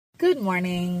Good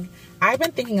morning. I've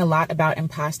been thinking a lot about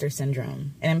imposter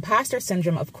syndrome. And imposter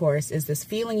syndrome, of course, is this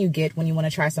feeling you get when you want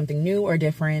to try something new or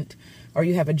different, or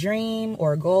you have a dream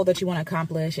or a goal that you want to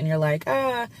accomplish, and you're like,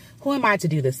 who am I to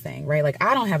do this thing, right? Like,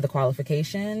 I don't have the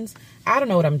qualifications. I don't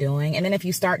know what I'm doing. And then if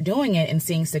you start doing it and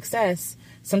seeing success,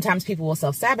 sometimes people will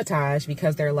self-sabotage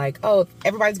because they're like, oh,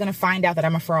 everybody's going to find out that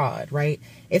I'm a fraud, right?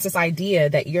 It's this idea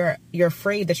that you're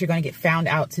afraid that you're going to get found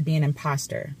out to be an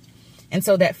imposter. And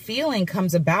so that feeling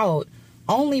comes about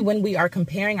only when we are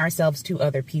comparing ourselves to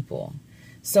other people.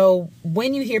 So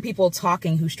when you hear people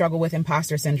talking who struggle with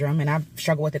imposter syndrome, and I've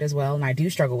struggled with it as well, and I do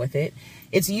struggle with it,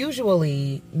 it's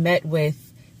usually met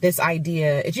with this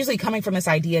idea, it's usually coming from this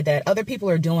idea that other people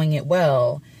are doing it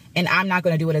well, and I'm not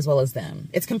going to do it as well as them.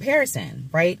 It's comparison,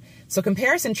 right? So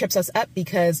comparison trips us up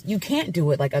because you can't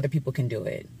do it like other people can do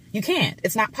it. You can't.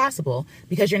 It's not possible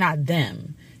because you're not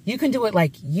them. You can do it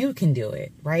like you can do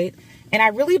it, right? And I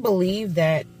really believe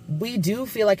that we do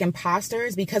feel like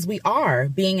imposters because we are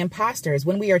being imposters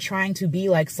when we are trying to be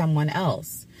like someone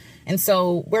else. And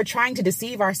so we're trying to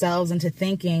deceive ourselves into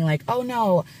thinking like, oh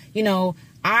no,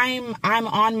 I'm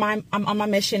on my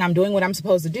mission. I'm doing what I'm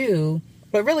supposed to do.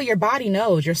 But really your body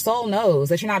knows, your soul knows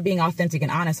that you're not being authentic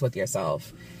and honest with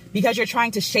yourself because you're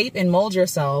trying to shape and mold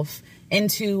yourself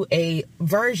into a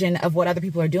version of what other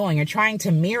people are doing. You're trying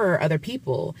to mirror other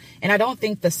people. And I don't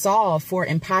think the solve for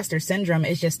imposter syndrome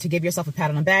is just to give yourself a pat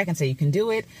on the back and say you can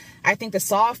do it. I think the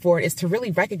solve for it is to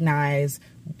really recognize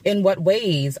in what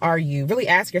ways are you, really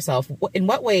ask yourself, in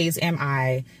what ways am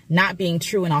I not being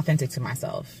true and authentic to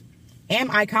myself?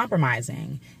 Am I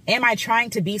compromising? Am I trying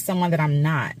to be someone that I'm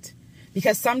not?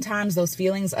 Because sometimes those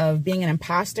feelings of being an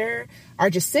imposter are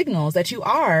just signals that you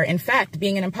are, in fact,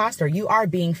 being an imposter. You are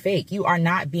being fake. You are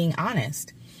not being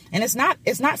honest. And it's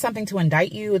not something to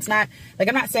indict you. It's not like,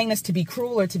 I'm not saying this to be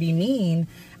cruel or to be mean.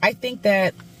 I think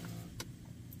that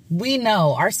we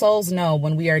know, our souls know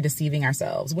when we are deceiving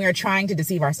ourselves. We are trying to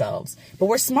deceive ourselves, but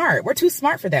we're smart. We're too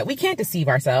smart for that. We can't deceive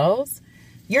ourselves.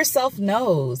 Your self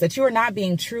knows that you are not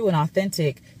being true and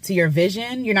authentic to your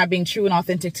vision. You're not being true and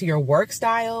authentic to your work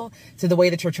style, to the way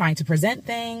that you're trying to present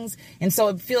things. And so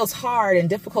it feels hard and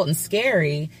difficult and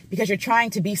scary because you're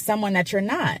trying to be someone that you're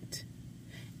not.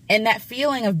 And that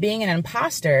feeling of being an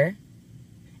imposter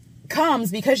comes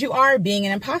because you are being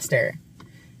an imposter.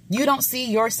 You don't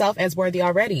see yourself as worthy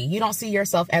already. You don't see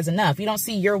yourself as enough. You don't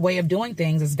see your way of doing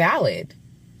things as valid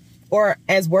or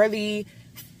as worthy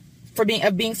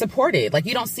of being supported. Like,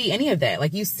 you don't see any of that.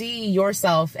 Like, you see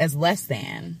yourself as less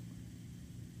than.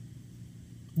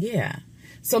 Yeah.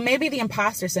 So maybe the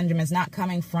imposter syndrome is not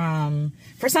coming from,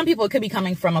 for some people, it could be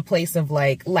coming from a place of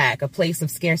like lack, a place of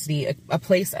scarcity, a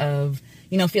place of,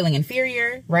 feeling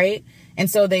inferior, right? And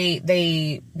so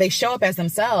they show up as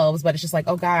themselves, but it's just like,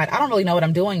 oh God, I don't really know what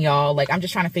I'm doing, y'all. Like, I'm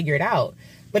just trying to figure it out.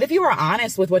 But if you are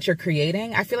honest with what you're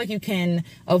creating, I feel like you can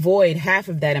avoid half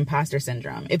of that imposter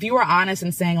syndrome. If you are honest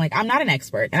and saying like, I'm not an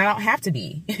expert and I don't have to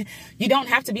be. You don't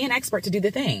have to be an expert to do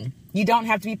the thing. You don't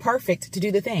have to be perfect to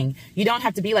do the thing. You don't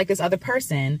have to be like this other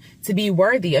person to be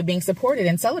worthy of being supported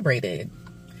and celebrated.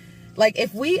 Like,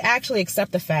 if we actually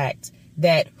accept the fact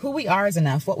that who we are is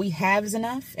enough, what we have is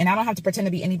enough, and I don't have to pretend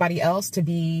to be anybody else to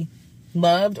be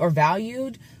loved or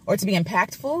valued or to be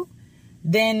impactful,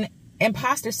 then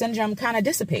imposter syndrome kind of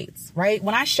dissipates, right?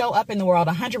 When I show up in the world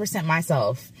 100%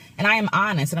 myself and I am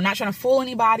honest and I'm not trying to fool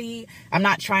anybody, I'm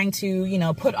not trying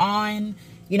to, put on,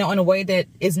 in a way that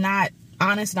is not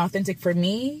honest and authentic for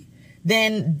me,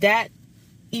 then that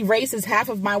erases half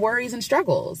of my worries and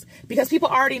struggles because people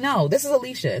already know this is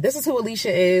Alicia. This is who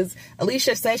Alicia is.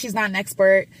 Alicia says she's not an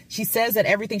expert. She says that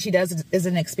everything she does is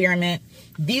an experiment.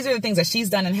 These are the things that she's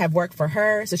done and have worked for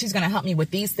her. So she's going to help me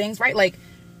with these things, right? Like,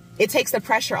 it takes the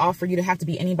pressure off for you to have to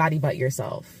be anybody but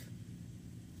yourself.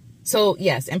 So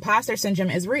yes, imposter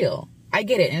syndrome is real. I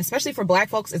get it. And especially for Black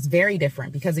folks, it's very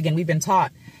different because, again, we've been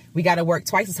taught we got to work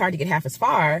twice as hard to get half as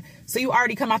far. So you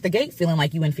already come out the gate feeling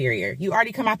like you inferior. You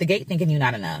already come out the gate thinking you're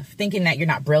not enough, thinking that you're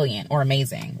not brilliant or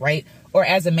amazing, right? Or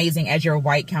as amazing as your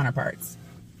white counterparts.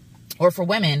 Or for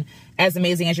women, as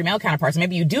amazing as your male counterparts.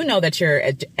 Maybe you do know that you're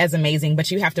as amazing,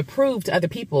 but you have to prove to other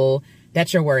people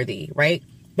that you're worthy, right?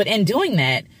 But in doing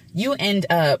that, you end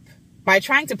up, by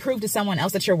trying to prove to someone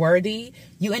else that you're worthy,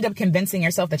 you end up convincing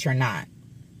yourself that you're not.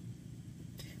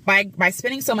 By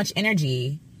spending so much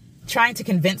energy trying to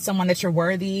convince someone that you're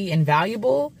worthy and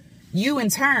valuable, you in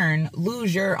turn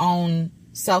lose your own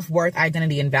self-worth,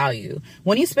 identity, and value.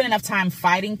 When you spend enough time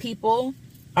fighting people,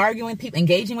 arguing with people,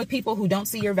 engaging with people who don't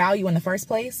see your value in the first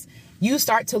place, you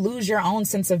start to lose your own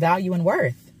sense of value and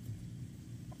worth.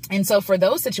 And so for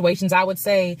those situations, I would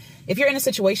say, if you're in a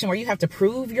situation where you have to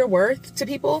prove your worth to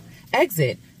people,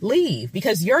 exit. leave,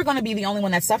 because you're going to be the only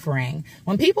one that's suffering.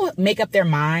 When people make up their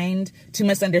mind to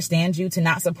misunderstand you, to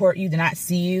not support you, to not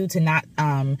see you, to not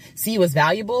see you as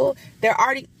valuable,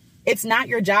 it's not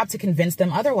your job to convince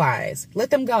them otherwise. Let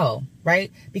them go,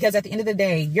 right? Because at the end of the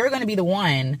day, you're going to be the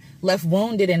one left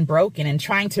wounded and broken and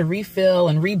trying to refill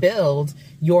and rebuild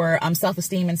your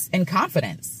self-esteem and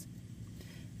confidence.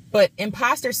 But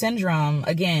imposter syndrome,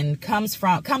 again, comes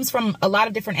from a lot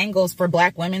of different angles for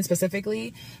Black women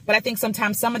specifically. But I think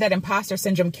sometimes some of that imposter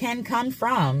syndrome can come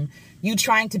from you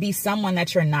trying to be someone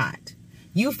that you're not.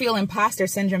 You feel imposter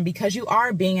syndrome because you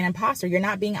are being an imposter. You're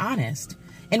not being honest.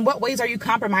 In what ways are you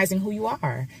compromising who you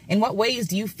are? In what ways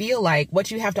do you feel like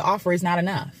what you have to offer is not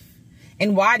enough?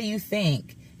 And why do you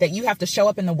think that you have to show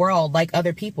up in the world like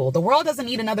other people? The world doesn't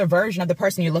need another version of the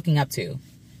person you're looking up to.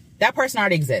 That person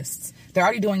already exists. They're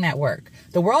already doing that work.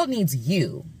 The world needs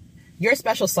you, your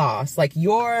special sauce, like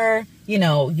your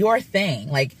thing,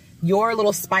 like your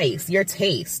little spice, your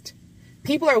taste.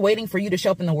 People are waiting for you to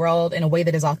show up in the world in a way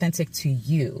that is authentic to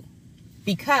you,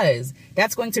 because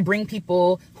that's going to bring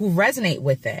people who resonate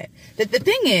with it. The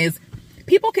thing is,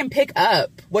 people can pick up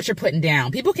what you're putting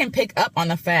down. People can pick up on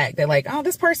the fact that, like, oh,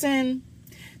 this person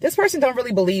don't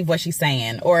really believe what she's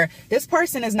saying, or this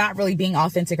person is not really being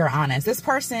authentic or honest. This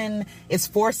person is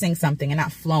forcing something and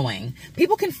not flowing.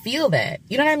 People can feel that.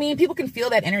 You know what I mean? People can feel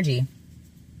that energy.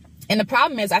 And the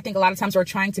problem is, I think a lot of times we're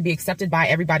trying to be accepted by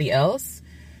everybody else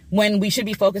when we should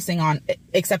be focusing on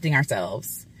accepting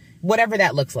ourselves. Whatever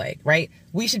that looks like, right?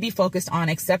 We should be focused on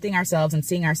accepting ourselves and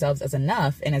seeing ourselves as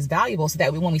enough and as valuable, so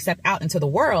that when we step out into the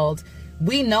world,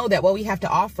 we know that what we have to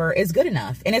offer is good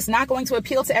enough. And it's not going to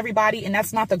appeal to everybody, and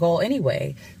that's not the goal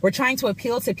anyway. We're trying to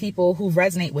appeal to people who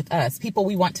resonate with us, people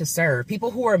we want to serve, people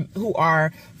who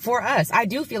are for us. I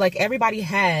do feel like everybody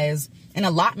has an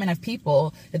allotment of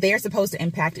people that they are supposed to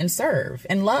impact and serve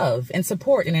and love and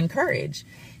support and encourage.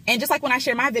 And just like when I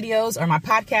share my videos or my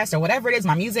podcast or whatever it is,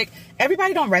 my music,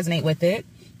 everybody don't resonate with it.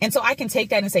 And so I can take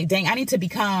that and say, dang, I need to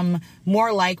become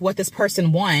more like what this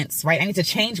person wants, right? I need to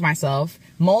change myself,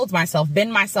 mold myself,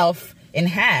 bend myself in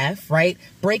half, right?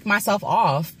 Break myself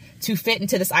off to fit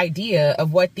into this idea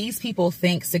of what these people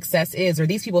think success is, or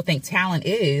these people think talent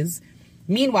is.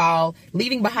 Meanwhile,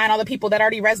 leaving behind all the people that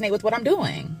already resonate with what I'm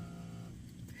doing.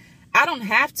 I don't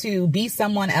have to be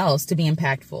someone else to be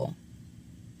impactful.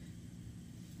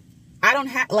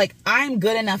 I'm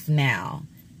good enough now.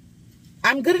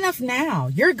 I'm good enough now.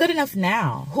 You're good enough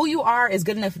now. Who you are is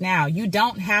good enough now. You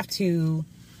don't have to,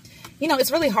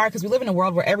 it's really hard because we live in a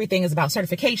world where everything is about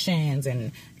certifications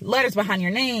and letters behind your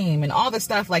name and all the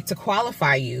stuff like to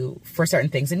qualify you for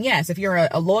certain things. And yes, if you're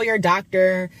a lawyer,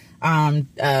 doctor,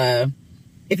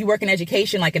 if you work in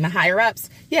education, like in the higher ups,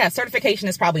 yeah, certification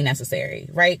is probably necessary,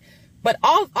 right? But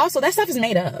also that stuff is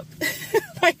made up.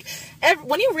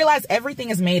 When you realize everything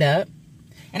is made up,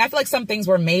 and I feel like some things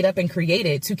were made up and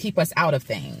created to keep us out of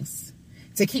things,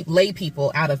 to keep lay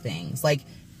people out of things. Like,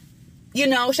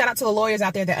 shout out to the lawyers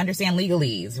out there that understand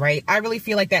legalese, right? I really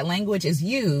feel like that language is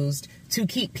used to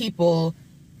keep people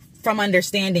from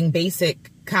understanding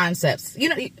basic concepts.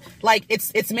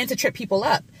 It's meant to trip people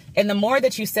up. And the more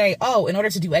that you say, oh, in order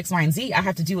to do X, Y, and Z, I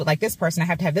have to do it like this person. I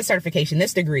have to have this certification,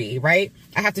 this degree, right?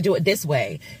 I have to do it this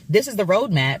way. This is the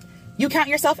roadmap. You count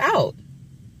yourself out.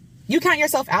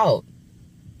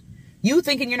 You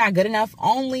thinking you're not good enough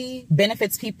only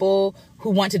benefits people who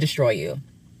want to destroy you.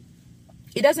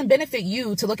 It doesn't benefit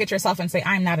you to look at yourself and say,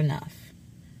 I'm not enough.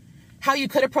 How you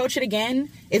could approach it again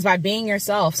is by being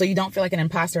yourself, so you don't feel like an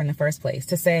imposter in the first place.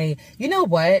 To say, you know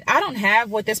what? I don't have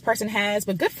what this person has,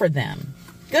 but good for them.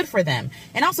 Good for them.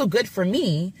 And also good for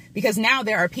me, because now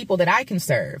there are people that I can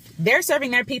serve. They're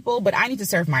serving their people, but I need to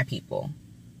serve my people.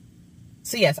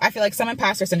 So yes, I feel like some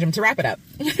imposter syndrome, to wrap it up,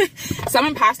 some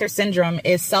imposter syndrome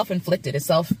is self-inflicted,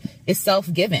 is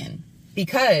self-given,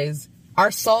 because our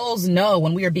souls know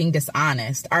when we are being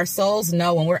dishonest. Our souls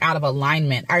know when we're out of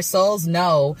alignment. Our souls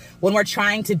know when we're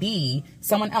trying to be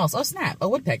someone else. Oh, snap. A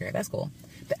woodpecker. That's cool.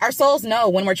 Our souls know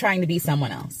when we're trying to be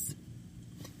someone else.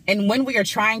 And when we are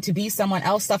trying to be someone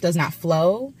else, stuff does not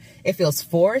flow. It feels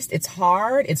forced. It's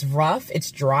hard. It's rough.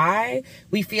 It's dry.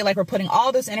 We feel like we're putting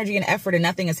all this energy and effort and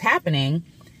nothing is happening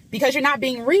because you're not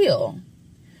being real.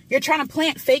 You're trying to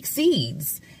plant fake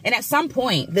seeds. And at some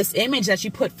point, this image that you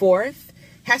put forth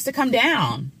has to come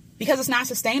down because it's not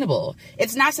sustainable.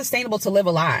 It's not sustainable to live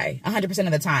a lie 100%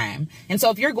 of the time. And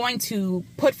so if you're going to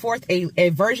put forth a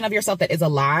version of yourself that is a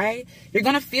lie, you're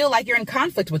going to feel like you're in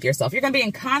conflict with yourself. You're going to be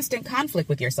in constant conflict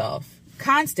with yourself,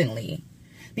 constantly,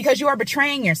 because you are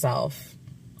betraying yourself.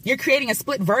 You're creating a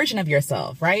split version of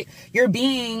yourself, right? You're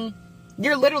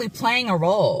literally playing a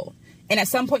role. And at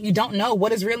some point you don't know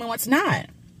what is real and what's not.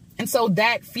 And so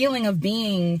that feeling of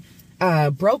being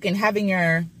broken, having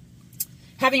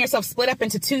yourself split up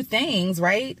into two things,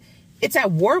 right? It's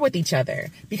at war with each other,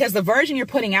 because the version you're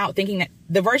putting out, thinking that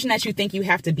the version that you think you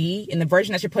have to be, and the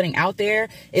version that you're putting out there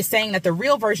is saying that the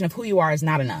real version of who you are is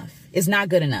not enough. It's not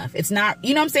good enough. It's not,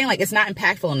 you know what I'm saying? Like, it's not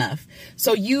impactful enough.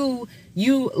 So you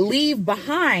leave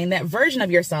behind that version of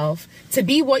yourself to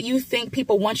be what you think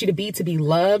people want you to be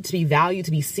loved, to be valued,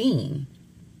 to be seen.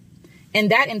 And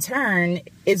that in turn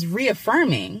is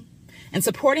reaffirming and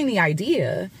supporting the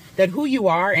idea that who you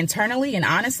are internally and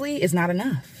honestly is not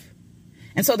enough.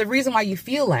 And so the reason why you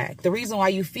feel like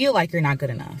you're not good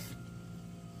enough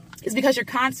is because you're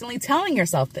constantly telling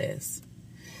yourself this.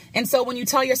 And so when you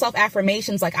tell yourself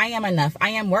affirmations like, I am enough, I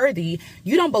am worthy,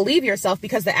 you don't believe yourself,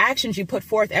 because the actions you put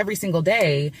forth every single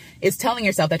day is telling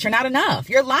yourself that you're not enough.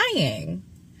 You're lying.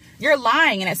 You're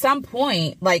lying. And at some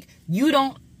point, like,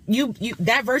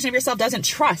 that version of yourself doesn't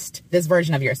trust this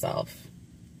version of yourself.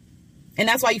 And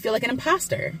that's why you feel like an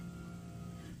imposter.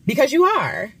 Because you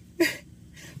are.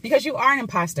 Because you are an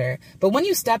imposter. But when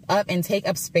you step up and take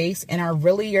up space and are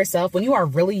really yourself, when you are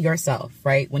really yourself,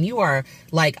 right? When you are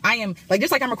like, I am, like,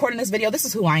 just like I'm recording this video, this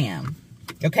is who I am.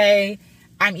 Okay?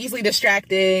 I'm easily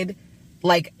distracted.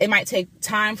 Like, it might take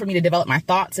time for me to develop my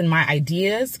thoughts and my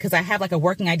ideas, because I have like a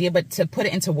working idea, but to put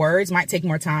it into words might take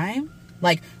more time.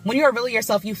 Like, when you are really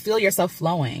yourself, you feel yourself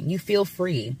flowing. You feel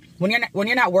free. When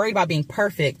you're not worried about being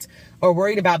perfect, or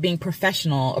worried about being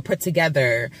professional or put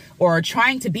together, or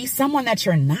trying to be someone that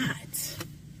you're not.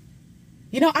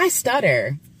 You know, I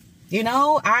stutter. You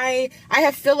know, I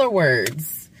have filler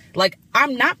words. Like,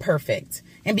 I'm not perfect.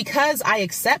 And because I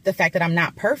accept the fact that I'm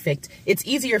not perfect, it's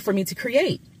easier for me to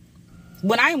create.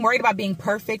 When I am worried about being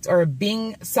perfect or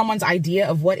being someone's idea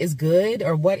of what is good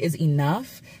or what is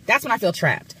enough, that's when I feel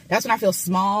trapped. That's when I feel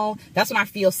small. That's when I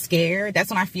feel scared.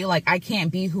 That's when I feel like I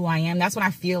can't be who I am. That's when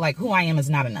I feel like who I am is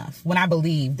not enough, when I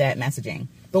believe that messaging.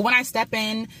 But when I step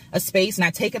in a space and I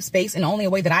take up space in only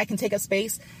a way that I can take up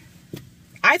space,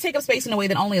 I take up space in a way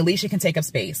that only Alicia can take up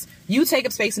space. You take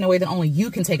up space in a way that only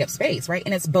you can take up space, right?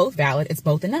 And it's both valid. It's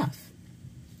both enough.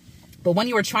 But when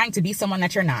you are trying to be someone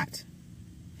that you're not,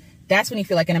 that's when you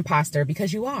feel like an imposter,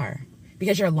 because you are.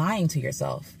 Because you're lying to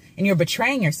yourself and you're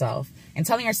betraying yourself and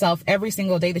telling yourself every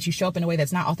single day that you show up in a way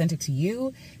that's not authentic to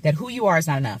you, that who you are is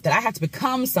not enough, that I have to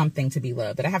become something to be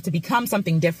loved, that I have to become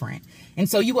something different. And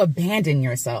so you abandon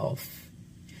yourself.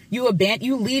 You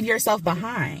leave yourself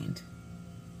behind.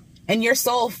 And your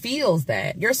soul feels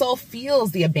that. Your soul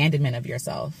feels the abandonment of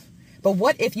yourself. But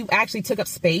what if you actually took up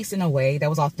space in a way that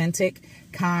was authentic,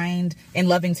 kind, and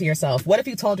loving to yourself? What if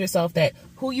you told yourself that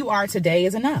who you are today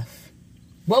is enough?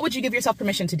 What would you give yourself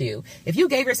permission to do? If you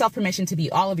gave yourself permission to be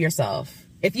all of yourself,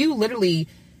 if you literally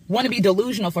want to be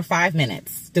delusional for 5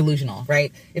 minutes, delusional,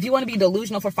 right? If you want to be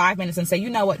delusional for 5 minutes and say,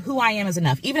 you know what, who I am is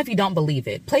enough, even if you don't believe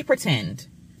it, play pretend.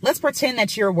 Let's pretend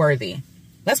that you're worthy.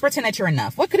 Let's pretend that you're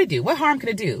enough. What could it do? What harm could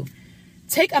it do?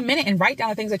 Take a minute and write down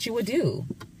the things that you would do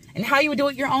and how you would do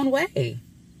it your own way.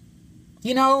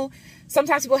 You know,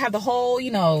 sometimes people have the whole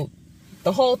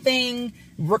thing,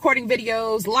 recording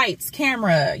videos, lights,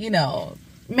 camera,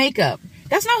 makeup.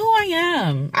 That's not who I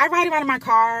am. I ride around in my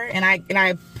car and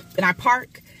I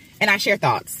park and I share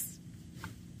thoughts,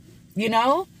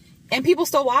 and people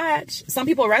still watch. Some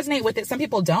people resonate with it. Some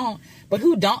people don't, but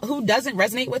who doesn't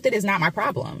resonate with it is not my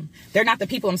problem. They're not the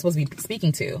people I'm supposed to be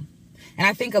speaking to. And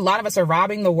I think a lot of us are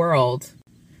robbing the world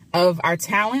of our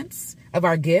talents, of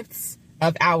our gifts,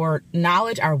 of our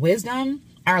knowledge, our wisdom,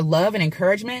 our love and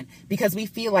encouragement, because we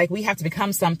feel like we have to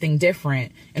become something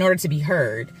different in order to be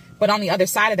heard. But on the other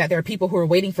side of that, there are people who are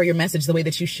waiting for your message the way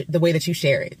that you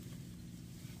share it.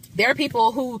 There are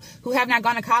people who have not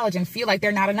gone to college and feel like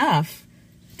they're not enough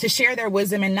to share their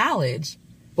wisdom and knowledge.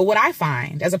 But what I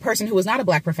find as a person who is not a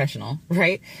Black professional,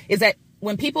 right, is that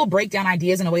when people break down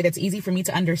ideas in a way that's easy for me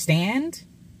to understand,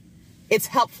 it's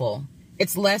helpful.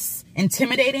 It's less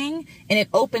intimidating, and it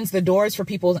opens the doors for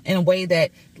people in a way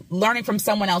that learning from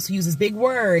someone else who uses big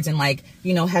words and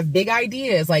have big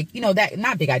ideas, that,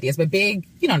 not big ideas, but big,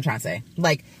 you know what I'm trying to say,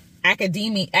 like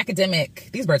academic,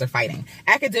 these birds are fighting,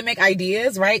 academic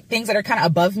ideas, right? Things that are kind of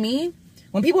above me.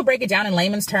 When people break it down in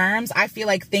layman's terms, I feel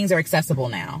like things are accessible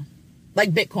now.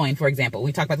 Like Bitcoin, for example.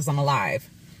 We talked about this on the live.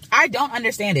 I don't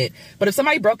understand it, but if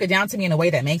somebody broke it down to me in a way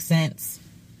that makes sense,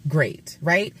 great,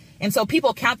 right? And so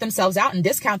people count themselves out and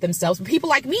discount themselves. But people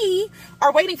like me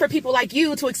are waiting for people like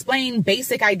you to explain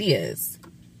basic ideas.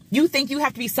 You think you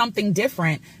have to be something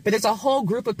different, but there's a whole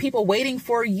group of people waiting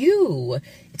for you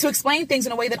to explain things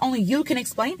in a way that only you can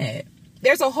explain it.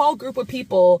 There's a whole group of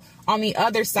people on the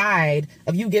other side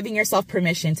of you giving yourself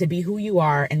permission to be who you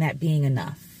are and that being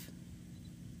enough.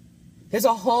 There's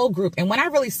a whole group. And when I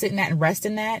really sit in that and rest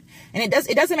in that, and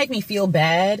it doesn't make me feel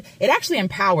bad. It actually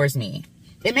empowers me.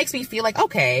 It makes me feel like,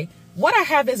 okay, what I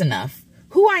have is enough.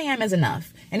 Who I am is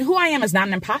enough. And who I am is not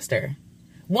an imposter.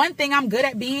 One thing I'm good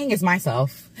at being is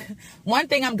myself. One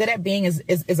thing I'm good at being is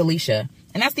Alicia.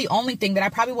 And that's the only thing that I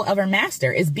probably will ever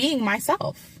master, is being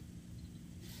myself.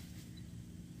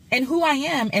 And who I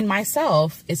am and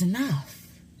myself is enough.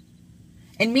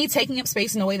 And me taking up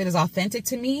space in a way that is authentic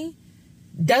to me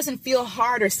doesn't feel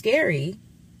hard or scary.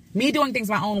 Me doing things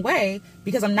my own way,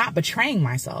 because I'm not betraying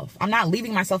myself. I'm not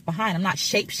leaving myself behind. I'm not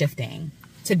shape-shifting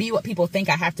to be what people think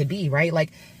I have to be, right?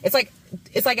 Like, it's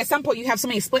like at some point you have so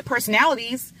many split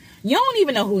personalities, you don't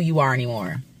even know who you are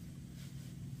anymore.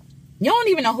 You don't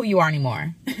even know who you are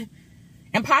anymore.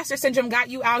 Imposter syndrome got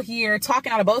you out here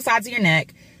talking out of both sides of your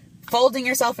neck, folding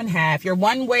yourself in half. You're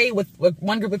one way with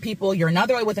one group of people. You're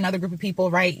another way with another group of people,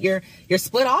 right? You're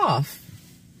split off.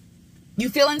 You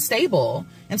feel unstable.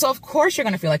 And so, of course, you're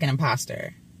going to feel like an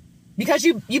imposter because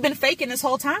you've been faking this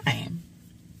whole time.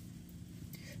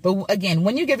 But again,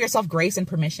 when you give yourself grace and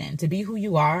permission to be who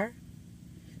you are,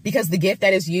 because the gift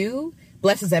that is you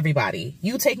blesses everybody.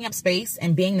 You taking up space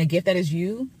and being the gift that is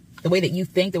you, the way that you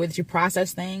think, the way that you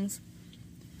process things.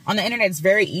 On the internet, it's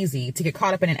very easy to get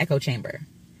caught up in an echo chamber.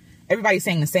 Everybody's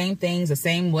saying the same things, the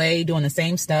same way, doing the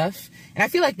same stuff. And I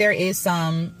feel like there is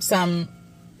some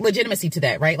legitimacy to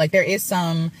that, right? Like there is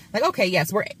some, like, okay,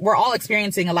 yes, we're all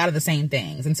experiencing a lot of the same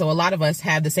things. And so a lot of us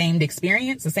have the same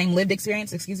lived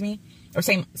experience, or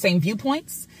same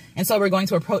viewpoints. And so we're going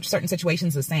to approach certain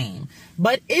situations the same.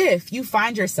 But if you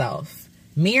find yourself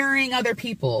mirroring other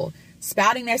people,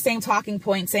 spouting their same talking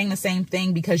points, saying the same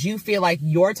thing because you feel like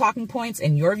your talking points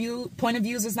and your point of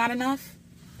views is not enough,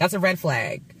 that's a red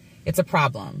flag. It's a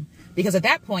problem. Because at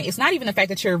that point, it's not even the fact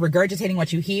that you're regurgitating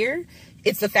what you hear.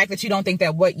 It's the fact that you don't think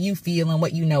that what you feel and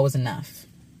what you know is enough.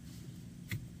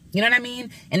 You know what I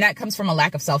mean? And that comes from a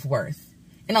lack of self-worth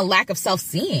and a lack of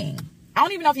self-seeing. I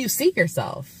don't even know if you see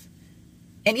yourself.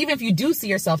 And even if you do see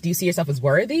yourself, do you see yourself as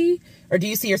worthy, or do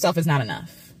you see yourself as not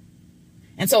enough?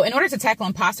 And so in order to tackle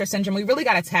imposter syndrome, we really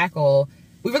got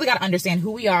to understand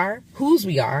who we are, whose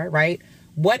we are, right?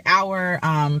 What our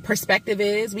perspective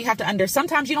is. We have to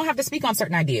sometimes you don't have to speak on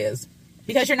certain ideas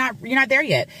because you're not there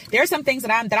yet. There are some things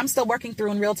that I'm still working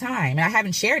through in real time, and I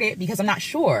haven't shared it because I'm not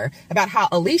sure about how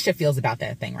Alicia feels about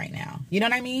that thing right now. You know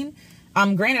what I mean?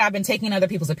 Granted, I've been taking other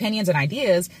people's opinions and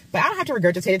ideas, but I don't have to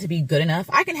regurgitate it to be good enough.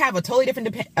 I can have a totally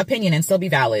different opinion and still be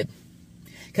valid,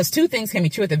 because 2 things can be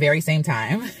true at the very same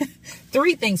time.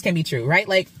 3 things can be true, right?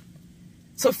 Like,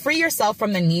 so free yourself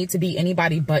from the need to be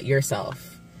anybody but yourself.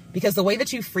 Because the way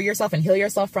that you free yourself and heal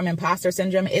yourself from imposter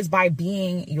syndrome is by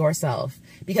being yourself.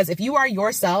 Because if you are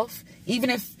yourself, even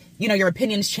if, your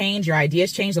opinions change, your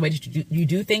ideas change, the way that you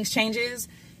do things changes,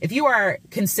 if you are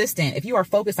consistent, if you are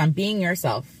focused on being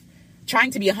yourself,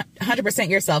 trying to be 100%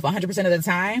 yourself 100% of the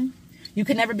time, you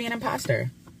could never be an imposter.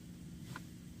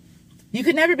 You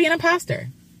could never be an imposter.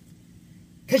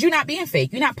 Because you're not being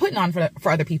fake. You're not putting on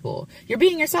for other people. You're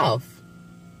being yourself.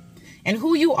 And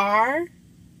who you are,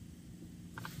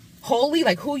 wholly,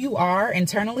 like who you are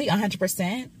internally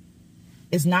 100%,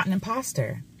 is not an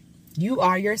imposter. You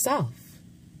are yourself.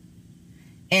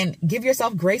 And give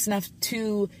yourself grace enough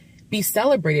to be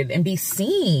celebrated and be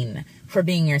seen for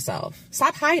being yourself.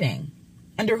 Stop hiding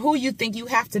under who you think you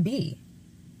have to be.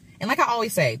 And like I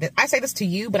always say, that I say this to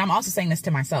you, but I'm also saying this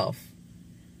to myself.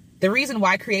 The reason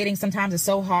why creating sometimes is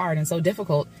so hard and so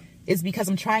difficult is because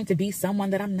I'm trying to be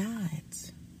someone that I'm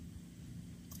not.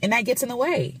 And that gets in the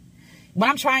way. When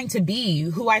I'm trying to be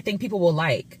who I think people will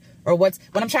like, or when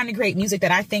I'm trying to create music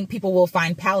that I think people will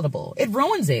find palatable, it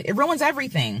ruins it. It ruins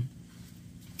everything.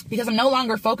 Because I'm no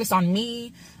longer focused on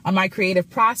me, on my creative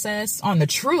process, on the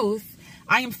truth.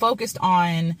 I am focused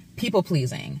on people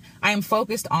pleasing. I am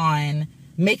focused on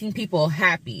making people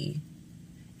happy.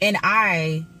 And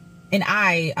I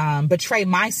betray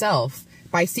myself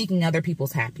by seeking other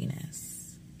people's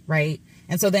happiness, right?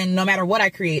 And so then no matter what I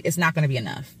create, it's not going to be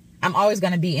enough. I'm always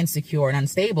going to be insecure and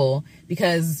unstable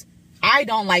because I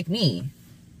don't like me.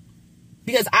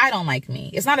 Because I don't like me.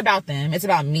 It's not about them. It's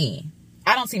about me.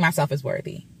 I don't see myself as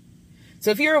worthy. So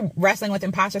if you're wrestling with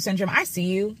imposter syndrome, I see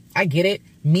you. I get it.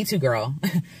 Me too, girl.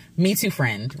 Me too,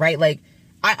 friend, right? Like,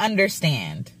 I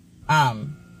understand.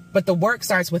 But the work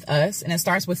starts with us, and it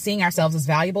starts with seeing ourselves as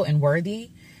valuable and worthy,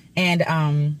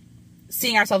 and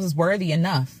seeing ourselves as worthy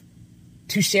enough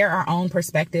to share our own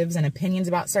perspectives and opinions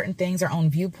about certain things, our own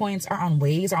viewpoints, our own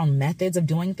ways, our own methods of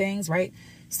doing things, right?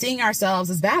 Seeing ourselves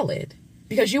as valid.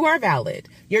 because you are valid.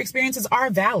 Your experiences are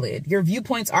valid. Your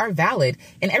viewpoints are valid,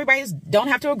 and everybody don't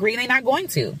have to agree, and they're not going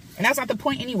to. And that's not the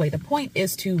point anyway. The point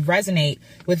is to resonate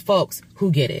with folks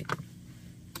who get it,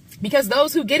 because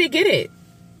those who get it.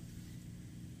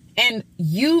 And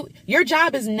your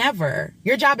job is never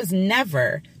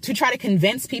to try to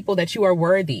convince people that you are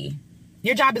worthy.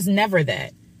 Your job is never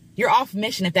that. You're off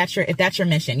mission if that's your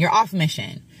mission. You're off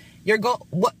mission. Your goal,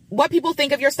 what people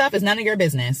think of your stuff is none of your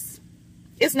business.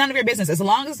 It's none of your business as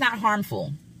long as it's not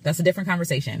harmful. That's a different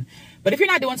conversation. But if you're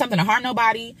not doing something to harm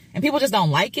nobody and people just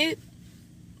don't like it,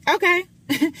 okay.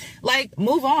 Like,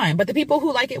 move on. But the people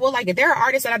who like it will like it. There are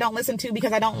artists that I don't listen to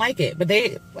because I don't like it, but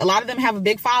a lot of them have a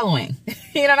big following.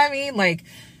 You know what I mean? Like,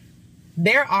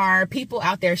 there are people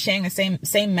out there sharing the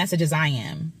same message as I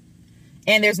am,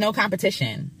 and there's no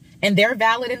competition, and they're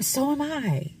valid, and so am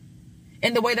I.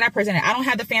 In the way that I present it, I don't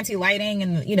have the fancy lighting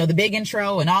and, you know, the big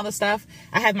intro and all the stuff.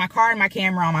 I have my car and my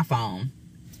camera on my phone,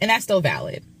 and that's still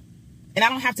valid. And I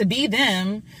don't have to be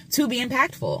them to be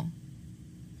impactful.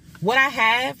 What I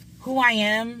have, who I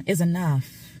am, is enough.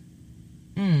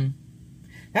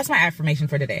 That's my affirmation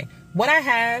for today. What I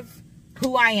have,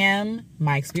 who I am,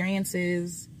 my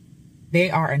experiences, they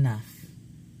are enough.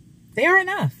 They are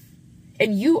enough.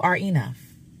 And you are enough.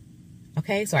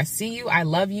 Okay, so I see you. I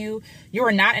love you. You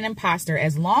are not an imposter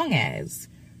as long as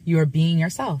you are being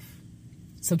yourself.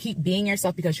 So keep being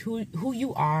yourself, because who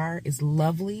you are is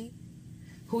lovely.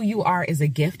 Who you are is a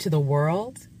gift to the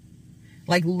world.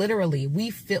 Like, literally, we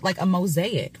fit like a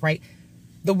mosaic, right?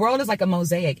 The world is like a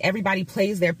mosaic. Everybody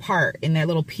plays their part in their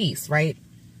little piece, right?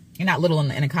 You're not little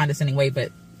in a condescending way,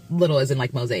 but little as in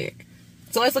like mosaic.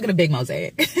 So let's look at a big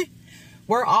mosaic.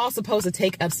 We're all supposed to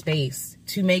take up space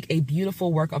to make a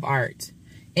beautiful work of art.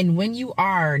 And when you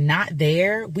are not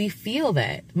there, we feel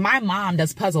that. My mom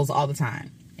does puzzles all the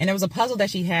time. And there was a puzzle that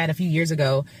she had a few years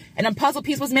ago, and a puzzle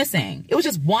piece was missing. It was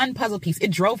just one puzzle piece.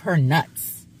 It drove her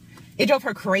nuts. It drove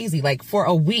her crazy. Like, for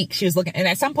a week, she was looking, and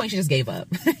at some point she just gave up,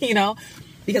 you know,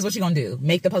 because what's she gonna do?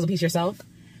 Make the puzzle piece yourself?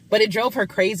 But it drove her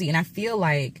crazy. And I feel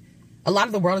like a lot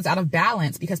of the world is out of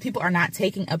balance because people are not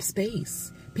taking up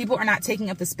space. People are not taking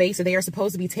up the space that they are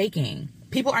supposed to be taking.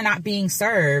 People are not being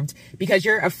served because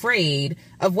you're afraid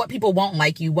of what people won't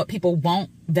like you, what people won't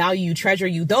value, treasure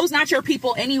you. Those not your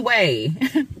people anyway.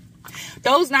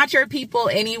 Those not your people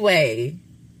anyway.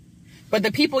 But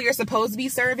the people you're supposed to be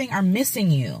serving are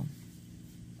missing you.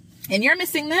 And you're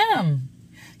missing them.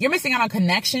 You're missing out on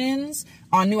connections,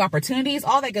 on new opportunities,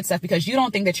 all that good stuff, because you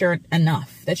don't think that you're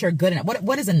enough, that you're good enough.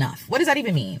 What is enough? What does that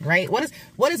even mean, right? What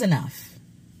is enough?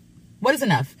 What is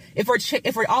enough?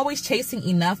 If we're always chasing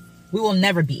enough, we will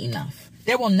never be enough.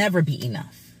 There will never be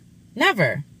enough.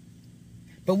 Never.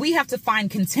 But we have to find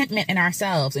contentment in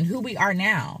ourselves and who we are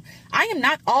now. I am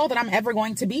not all that I'm ever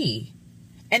going to be.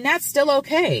 And that's still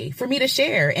okay for me to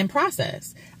share and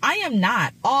process. I am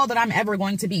not all that I'm ever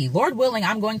going to be. Lord willing,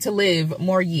 I'm going to live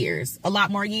more years, a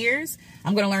lot more years.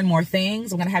 I'm going to learn more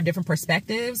things. I'm going to have different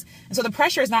perspectives. And so the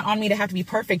pressure is not on me to have to be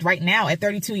perfect right now at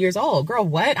 32 years old. Girl,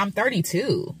 what? I'm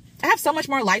 32. I have so much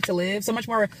more life to live, so much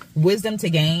more wisdom to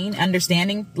gain,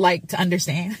 understanding, like, to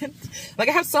understand. Like,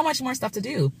 I have so much more stuff to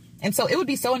do. And so it would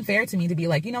be so unfair to me to be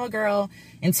like, you know what, girl,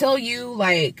 until you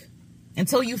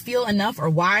feel enough or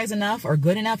wise enough or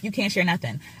good enough, you can't share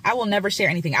nothing. I will never share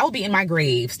anything. I will be in my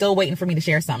grave still waiting for me to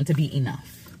share something to be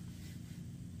enough.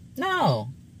 No,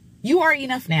 you are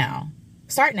enough now.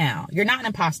 Start now. You're not an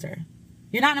imposter.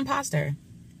 You're not an imposter.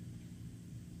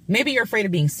 Maybe you're afraid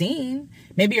of being seen.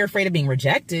 Maybe you're afraid of being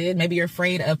rejected. Maybe you're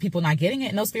afraid of people not getting it.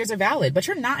 And those fears are valid, but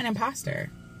you're not an imposter.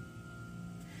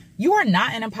 You are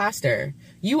not an imposter.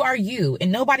 You are you, and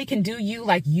nobody can do you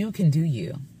like you can do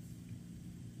you.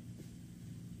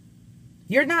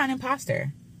 You're not an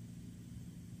imposter.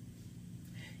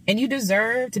 And you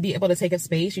deserve to be able to take up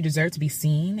space. You deserve to be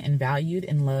seen and valued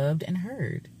and loved and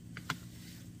heard.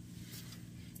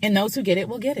 And those who get it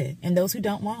will get it. And those who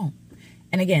don't won't.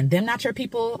 And again, them not your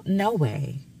people, no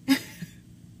way.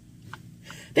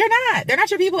 They're not. They're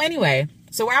not your people anyway.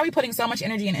 So why are we putting so much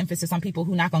energy and emphasis on people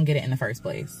who not going to get it in the first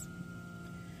place?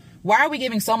 Why are we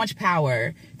giving so much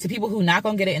power to people who not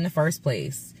going to get it in the first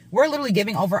place? We're literally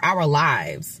giving over our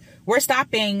lives. We're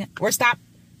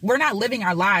not living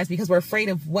our lives because we're afraid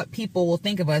of what people will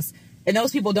think of us. And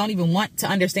those people don't even want to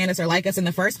understand us or like us in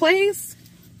the first place.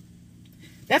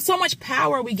 That's so much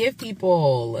power we give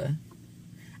people.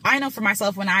 I know for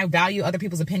myself, when I value other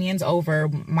people's opinions over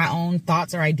my own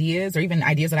thoughts or ideas, or even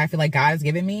ideas that I feel like God has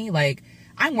given me, like,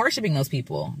 I'm worshiping those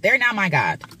people. They're now my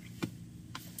God.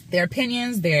 Their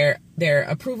opinions, their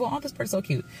approval. Oh, this person's so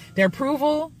cute. Their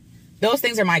approval, those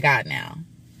things are my God now.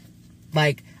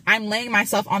 Like, I'm laying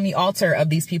myself on the altar of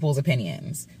these people's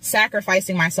opinions,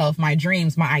 sacrificing myself, my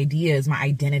dreams, my ideas, my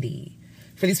identity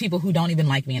for these people who don't even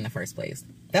like me in the first place.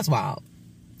 That's wild.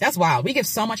 That's wild. We give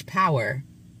so much power.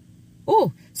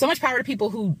 Ooh, so much power to people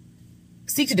who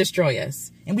seek to destroy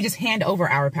us. And we just hand over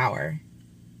our power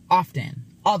often,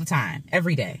 all the time,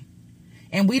 every day.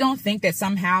 And we don't think that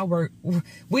somehow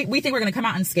we think we're going to come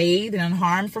out unscathed and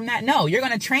unharmed from that. No, you're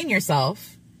going to train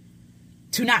yourself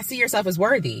to not see yourself as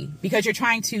worthy because you're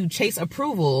trying to chase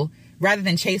approval rather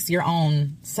than chase your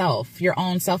own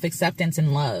self-acceptance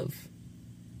and love.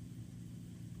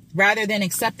 Rather than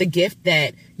accept the gift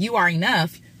that you are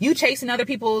enough, you chasing other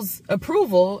people's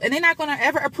approval and they're not going to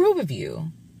ever approve of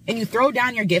you. And you throw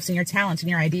down your gifts and your talents and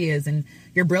your ideas and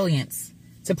your brilliance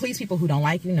to please people who don't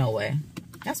like you. No way.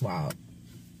 That's wild.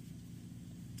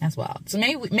 That's wild. So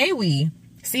may we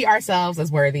see ourselves as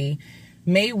worthy.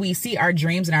 May we see our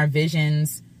dreams and our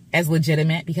visions as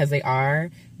legitimate because they are.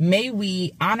 May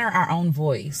we honor our own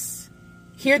voice.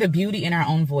 Hear the beauty in our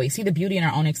own voice. See the beauty in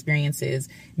our own experiences.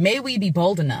 May we be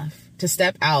bold enough to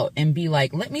step out and be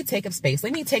like, let me take up space.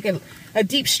 Let me take a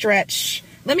deep stretch.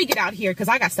 Let me get out here because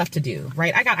I got stuff to do,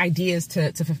 right? I got ideas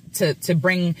to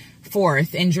bring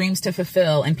forth and dreams to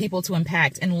fulfill and people to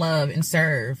impact and love and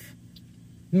serve.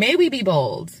 May we be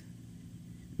bold.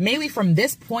 May we from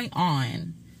this point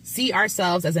on see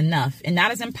ourselves as enough and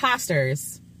not as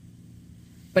imposters,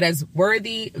 but as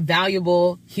worthy,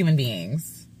 valuable human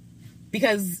beings.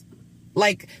 Because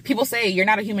like people say, you're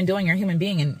not a human doing, you're a human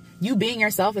being, and you being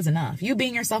yourself is enough. You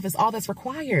being yourself is all that's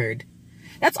required.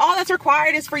 That's all that's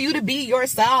required is for you to be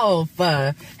yourself.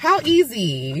 How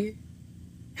easy,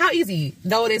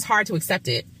 though it is hard to accept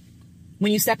it.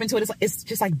 When you step into it, it's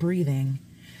just like breathing.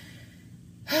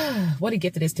 What a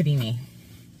gift it is to be me.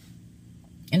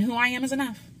 And who I am is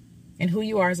enough. And who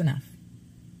you are is enough.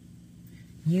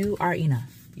 You are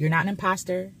enough. You're not an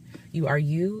imposter. You are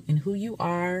you, and who you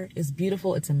are is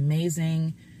beautiful. It's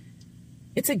amazing.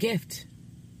 It's a gift.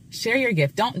 Share your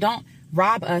gift. Don't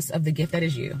rob us of the gift that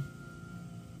is you.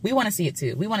 We want to see it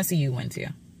too. We want to see you win too.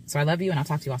 So I love you, and I'll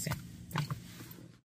talk to you all soon.